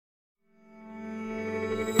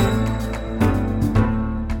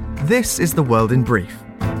This is The World in Brief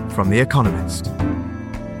from The Economist.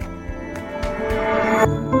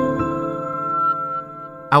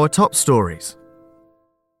 Our top stories.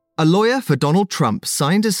 A lawyer for Donald Trump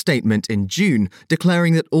signed a statement in June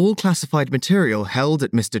declaring that all classified material held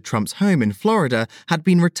at Mr. Trump's home in Florida had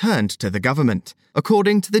been returned to the government,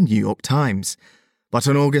 according to the New York Times. But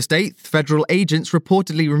on August 8th, federal agents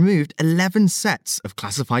reportedly removed 11 sets of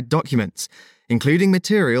classified documents, including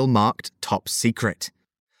material marked top secret.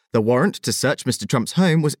 The warrant to search Mr. Trump's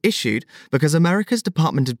home was issued because America's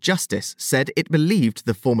Department of Justice said it believed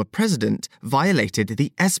the former president violated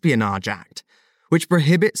the Espionage Act, which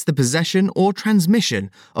prohibits the possession or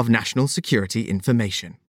transmission of national security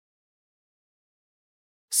information.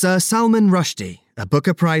 Sir Salman Rushdie, a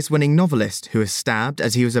Booker Prize-winning novelist who was stabbed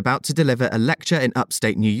as he was about to deliver a lecture in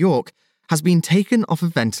upstate New York, has been taken off a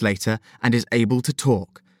ventilator and is able to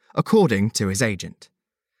talk, according to his agent.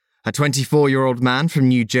 A 24-year-old man from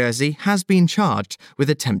New Jersey has been charged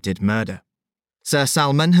with attempted murder. Sir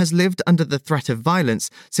Salman has lived under the threat of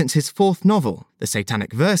violence since his fourth novel, The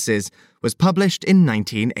Satanic Verses, was published in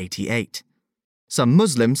 1988. Some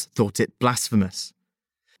Muslims thought it blasphemous.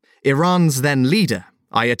 Iran's then leader,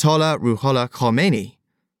 Ayatollah Ruhollah Khomeini,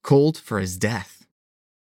 called for his death.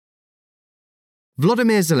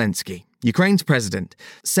 Volodymyr Zelensky, Ukraine's president,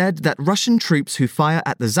 said that Russian troops who fire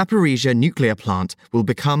at the Zaporizhzhia nuclear plant will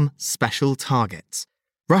become special targets.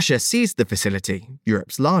 Russia seized the facility,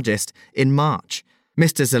 Europe's largest, in March.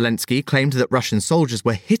 Mr. Zelensky claimed that Russian soldiers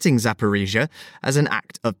were hitting Zaporizhzhia as an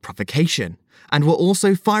act of provocation and were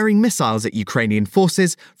also firing missiles at Ukrainian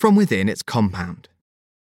forces from within its compound.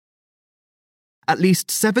 At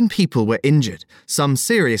least 7 people were injured, some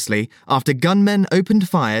seriously, after gunmen opened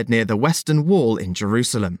fire near the Western Wall in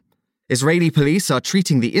Jerusalem. Israeli police are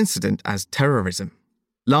treating the incident as terrorism.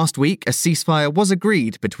 Last week, a ceasefire was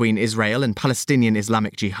agreed between Israel and Palestinian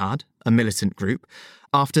Islamic Jihad, a militant group,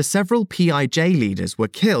 after several PIJ leaders were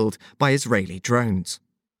killed by Israeli drones.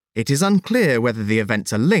 It is unclear whether the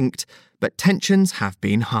events are linked, but tensions have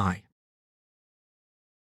been high.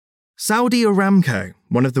 Saudi Aramco,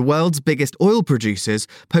 one of the world's biggest oil producers,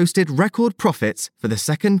 posted record profits for the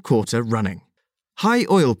second quarter running. High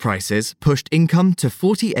oil prices pushed income to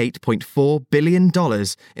 $48.4 billion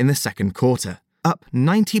in the second quarter, up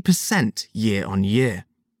 90% year-on-year.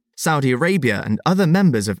 Saudi Arabia and other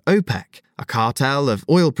members of OPEC, a cartel of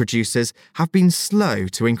oil producers, have been slow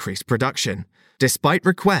to increase production, despite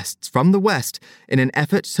requests from the West in an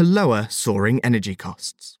effort to lower soaring energy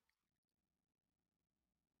costs.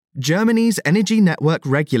 Germany's energy network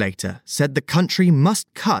regulator said the country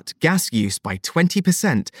must cut gas use by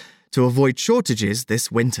 20% to avoid shortages this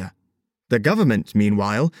winter. The government,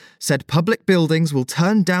 meanwhile, said public buildings will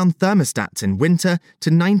turn down thermostats in winter to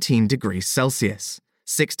 19 degrees Celsius,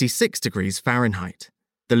 66 degrees Fahrenheit.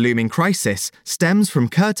 The looming crisis stems from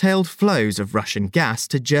curtailed flows of Russian gas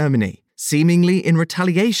to Germany, seemingly in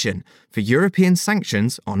retaliation for European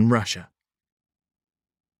sanctions on Russia.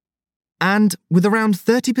 And with around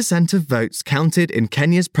 30% of votes counted in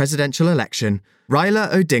Kenya's presidential election,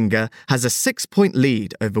 Raila Odinga has a 6-point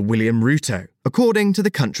lead over William Ruto, according to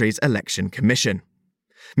the country's election commission.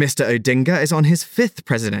 Mr. Odinga is on his 5th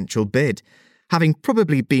presidential bid, having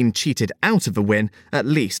probably been cheated out of a win at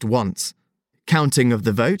least once. Counting of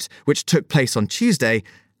the vote, which took place on Tuesday,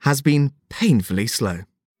 has been painfully slow.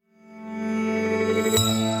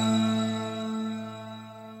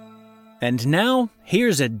 And now,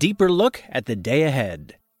 here's a deeper look at the day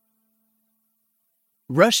ahead.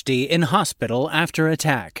 Rushdie in hospital after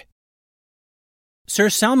attack. Sir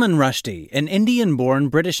Salman Rushdie, an Indian-born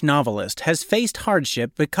British novelist, has faced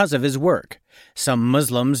hardship because of his work. Some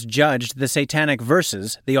Muslims judged The Satanic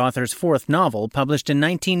Verses, the author's 4th novel, published in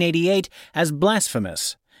 1988, as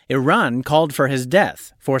blasphemous. Iran called for his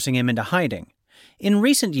death, forcing him into hiding. In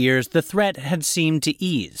recent years, the threat had seemed to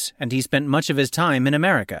ease, and he spent much of his time in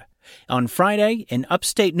America. On Friday, in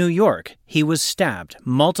upstate New York, he was stabbed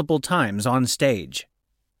multiple times on stage.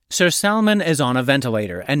 Sir Salman is on a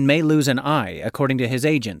ventilator and may lose an eye, according to his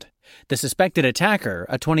agent. The suspected attacker,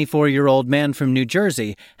 a 24-year-old man from New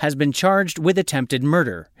Jersey, has been charged with attempted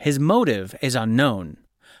murder. His motive is unknown.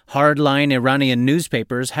 Hardline Iranian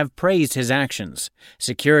newspapers have praised his actions.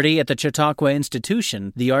 Security at the Chautauqua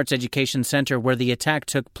Institution, the arts education center where the attack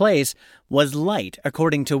took place, was light,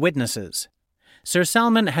 according to witnesses. Sir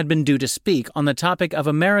Salman had been due to speak on the topic of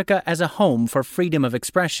America as a home for freedom of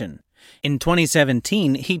expression. In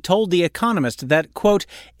 2017, he told The Economist that, quote,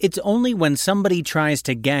 "It's only when somebody tries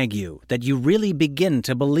to gag you that you really begin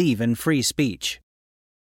to believe in free speech."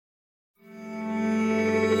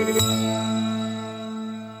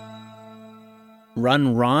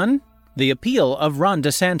 Run Ron? The appeal of Ron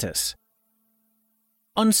DeSantis.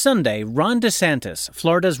 On Sunday, Ron DeSantis,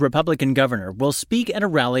 Florida's Republican governor, will speak at a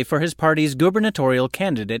rally for his party's gubernatorial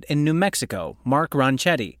candidate in New Mexico, Mark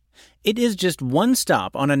Ronchetti. It is just one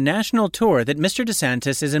stop on a national tour that Mr.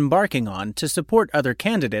 DeSantis is embarking on to support other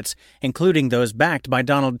candidates, including those backed by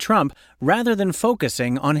Donald Trump, rather than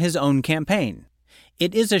focusing on his own campaign.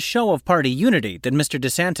 It is a show of party unity that Mr.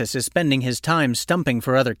 DeSantis is spending his time stumping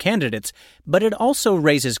for other candidates, but it also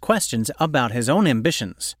raises questions about his own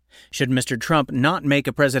ambitions. Should Mr. Trump not make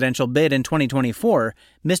a presidential bid in 2024,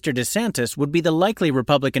 Mr. DeSantis would be the likely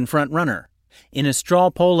Republican frontrunner. In a straw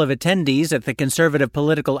poll of attendees at the Conservative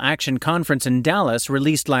Political Action Conference in Dallas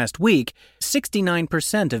released last week,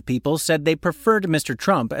 69% of people said they preferred Mr.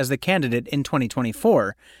 Trump as the candidate in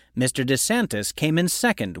 2024. Mr. DeSantis came in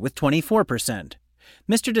second with 24%.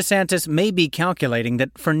 Mr. DeSantis may be calculating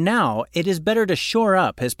that for now it is better to shore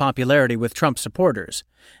up his popularity with Trump supporters.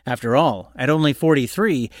 After all, at only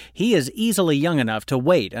 43, he is easily young enough to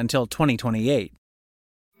wait until 2028.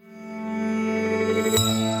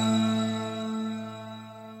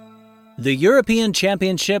 The European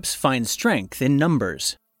Championships find strength in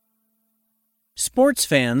numbers. Sports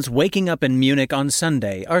fans waking up in Munich on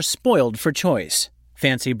Sunday are spoiled for choice.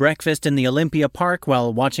 Fancy breakfast in the Olympia Park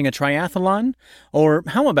while watching a triathlon? Or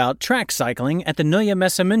how about track cycling at the Neue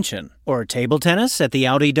Messe München? Or table tennis at the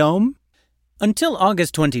Audi Dome? Until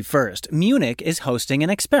August 21st, Munich is hosting an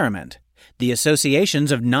experiment. The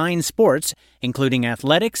associations of 9 sports, including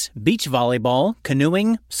athletics, beach volleyball,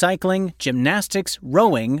 canoeing, cycling, gymnastics,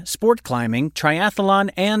 rowing, sport climbing, triathlon,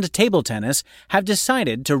 and table tennis, have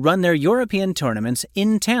decided to run their European tournaments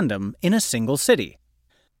in tandem in a single city.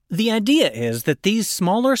 The idea is that these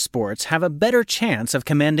smaller sports have a better chance of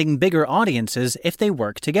commanding bigger audiences if they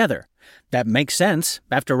work together. That makes sense.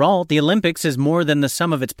 After all, the Olympics is more than the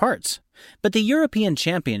sum of its parts. But the European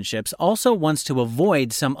Championships also wants to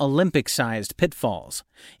avoid some Olympic-sized pitfalls.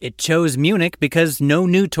 It chose Munich because no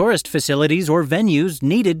new tourist facilities or venues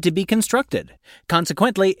needed to be constructed.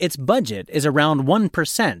 Consequently, its budget is around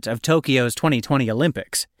 1% of Tokyo's 2020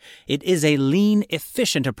 Olympics. It is a lean,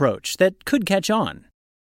 efficient approach that could catch on.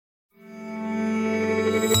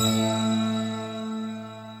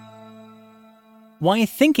 Why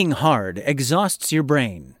thinking hard exhausts your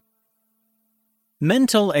brain.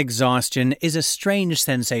 Mental exhaustion is a strange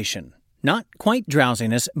sensation. Not quite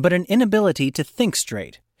drowsiness, but an inability to think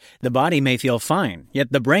straight. The body may feel fine,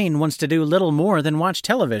 yet the brain wants to do little more than watch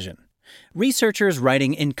television. Researchers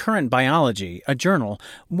writing in Current Biology, a journal,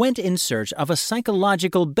 went in search of a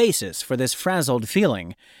psychological basis for this frazzled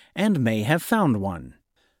feeling, and may have found one.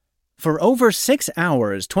 For over 6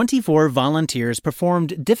 hours, 24 volunteers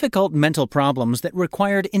performed difficult mental problems that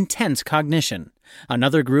required intense cognition.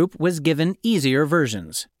 Another group was given easier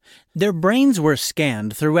versions. Their brains were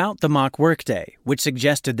scanned throughout the mock workday, which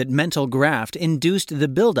suggested that mental graft induced the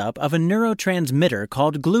buildup of a neurotransmitter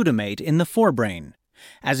called glutamate in the forebrain.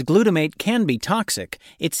 As glutamate can be toxic,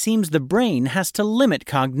 it seems the brain has to limit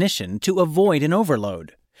cognition to avoid an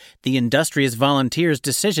overload. The industrious volunteers'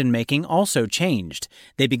 decision-making also changed.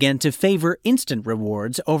 They began to favor instant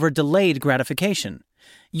rewards over delayed gratification.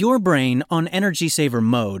 Your brain on energy saver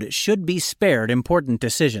mode should be spared important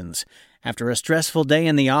decisions. After a stressful day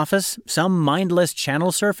in the office, some mindless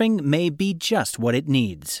channel surfing may be just what it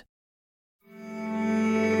needs.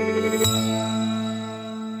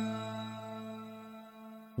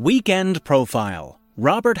 Weekend Profile.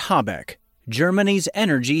 Robert Habeck, Germany's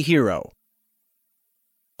energy hero.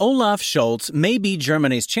 Olaf Scholz may be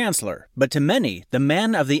Germany's chancellor, but to many, the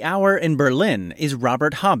man of the hour in Berlin is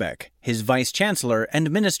Robert Habeck, his vice-chancellor and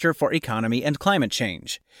minister for economy and climate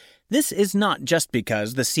change. This is not just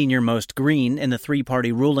because the senior-most green in the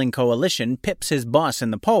three-party ruling coalition pips his boss in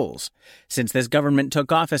the polls. Since this government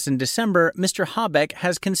took office in December, Mr. Habeck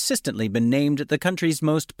has consistently been named the country's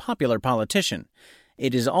most popular politician.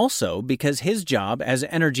 It is also because his job as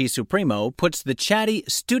Energy Supremo puts the chatty,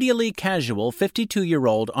 studially casual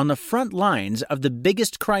 52-year-old on the front lines of the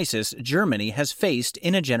biggest crisis Germany has faced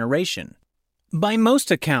in a generation. By most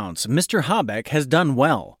accounts, Mr. Habeck has done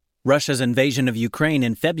well. Russia's invasion of Ukraine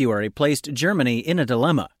in February placed Germany in a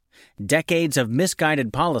dilemma. Decades of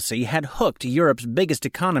misguided policy had hooked Europe's biggest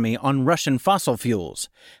economy on Russian fossil fuels.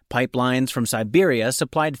 Pipelines from Siberia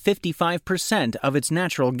supplied 55% of its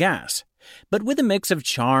natural gas. But with a mix of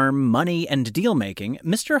charm, money, and deal-making,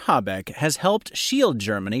 Mr. Habeck has helped shield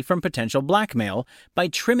Germany from potential blackmail by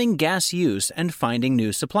trimming gas use and finding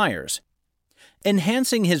new suppliers.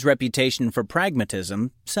 Enhancing his reputation for pragmatism,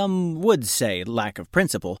 some would say lack of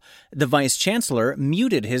principle, the Vice-Chancellor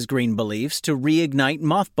muted his green beliefs to reignite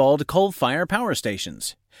mothballed coal-fired power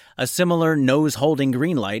stations. A similar nose-holding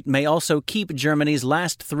green light may also keep Germany's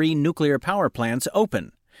last 3 nuclear power plants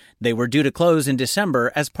open. They were due to close in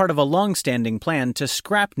December as part of a long-standing plan to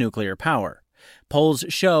scrap nuclear power. Polls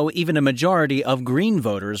show even a majority of Green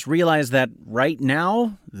voters realize that, right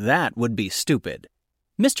now, that would be stupid.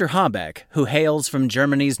 Mr. Habeck, who hails from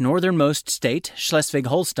Germany's northernmost state,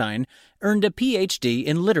 Schleswig-Holstein, earned a Ph.D.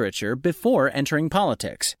 in literature before entering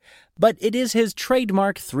politics. But it is his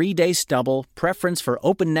trademark 3-day stubble, preference for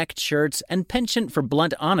open-necked shirts, and penchant for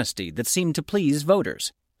blunt honesty that seem to please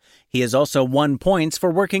voters. He has also won points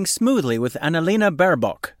for working smoothly with Annalena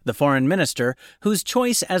Baerbock, the foreign minister, whose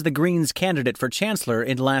choice as the Greens' candidate for chancellor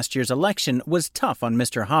in last year's election was tough on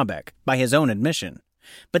Mr. Habeck, by his own admission.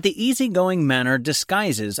 But the easygoing manner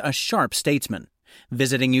disguises a sharp statesman.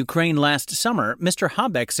 Visiting Ukraine last summer, Mr.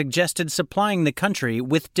 Habeck suggested supplying the country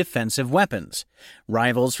with defensive weapons.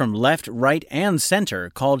 Rivals from left, right, and center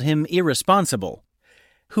called him irresponsible.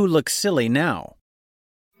 Who looks silly now?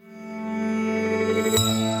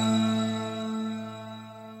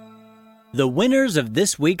 The winners of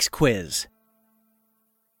this week's quiz.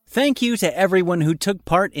 Thank you to everyone who took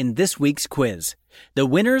part in this week's quiz. The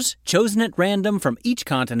winners, chosen at random from each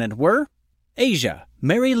continent, were Asia,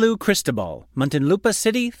 Mary Lou Cristobal, Muntinlupa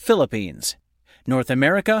City, Philippines. North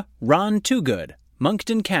America, Ron Toogood,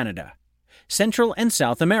 Moncton, Canada. Central and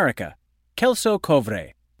South America, Kelso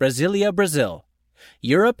Kovre, Brasilia, Brazil.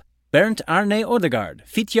 Europe, Bernd Arne Odegaard,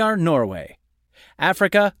 Fitjar, Norway.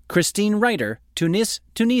 Africa, Christine Reiter, Tunis,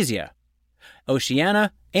 Tunisia.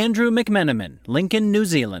 Oceania, Andrew McMenamin, Lincoln, New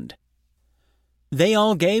Zealand. They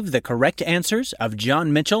all gave the correct answers of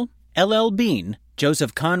John Mitchell, L.L. Bean,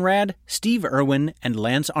 Joseph Conrad, Steve Irwin, and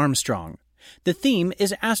Lance Armstrong. The theme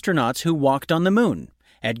is astronauts who walked on the moon: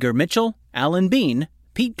 Edgar Mitchell, Alan Bean,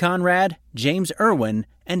 Pete Conrad, James Irwin,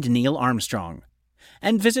 and Neil Armstrong.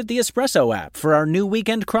 And visit the Espresso app for our new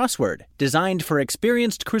weekend crossword, designed for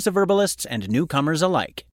experienced cruciverbalists and newcomers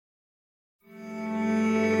alike.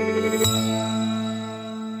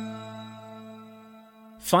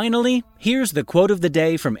 Finally, here's the quote of the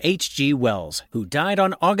day from H.G. Wells, who died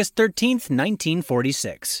on August 13,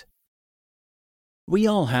 1946. We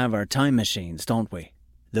all have our time machines, don't we?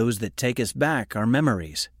 Those that take us back are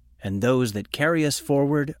memories, and those that carry us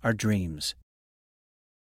forward are dreams.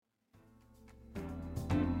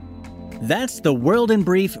 That's The World in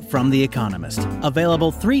Brief from The Economist,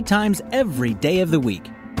 available 3 times every day of the week.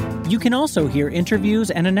 You can also hear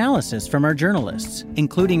interviews and analysis from our journalists,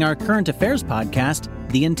 including our current affairs podcast,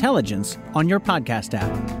 The Intelligence, on your podcast app.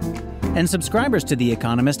 And subscribers to The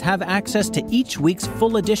Economist have access to each week's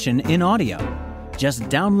full edition in audio. Just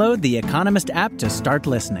download The Economist app to start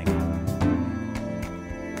listening.